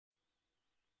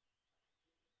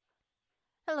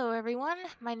Hello, everyone.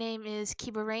 My name is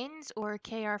Kiba Rains, or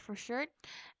KR for short,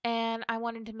 and I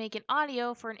wanted to make an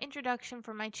audio for an introduction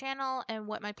for my channel and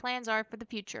what my plans are for the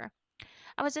future.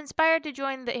 I was inspired to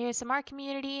join the ASMR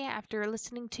community after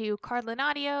listening to Cardlin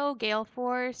Audio, Gale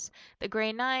Force, The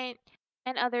Grey Knight,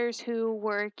 and others who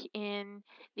work in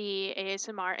the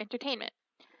ASMR entertainment.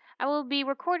 I will be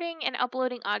recording and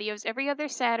uploading audios every other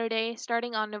Saturday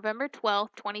starting on November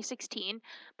 12th, 2016,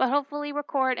 but hopefully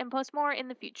record and post more in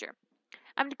the future.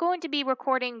 I'm going to be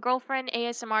recording girlfriend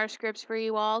ASMR scripts for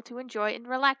you all to enjoy and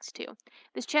relax to.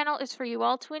 This channel is for you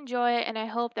all to enjoy, and I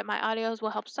hope that my audios will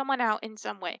help someone out in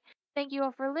some way. Thank you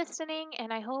all for listening,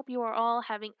 and I hope you are all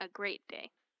having a great day.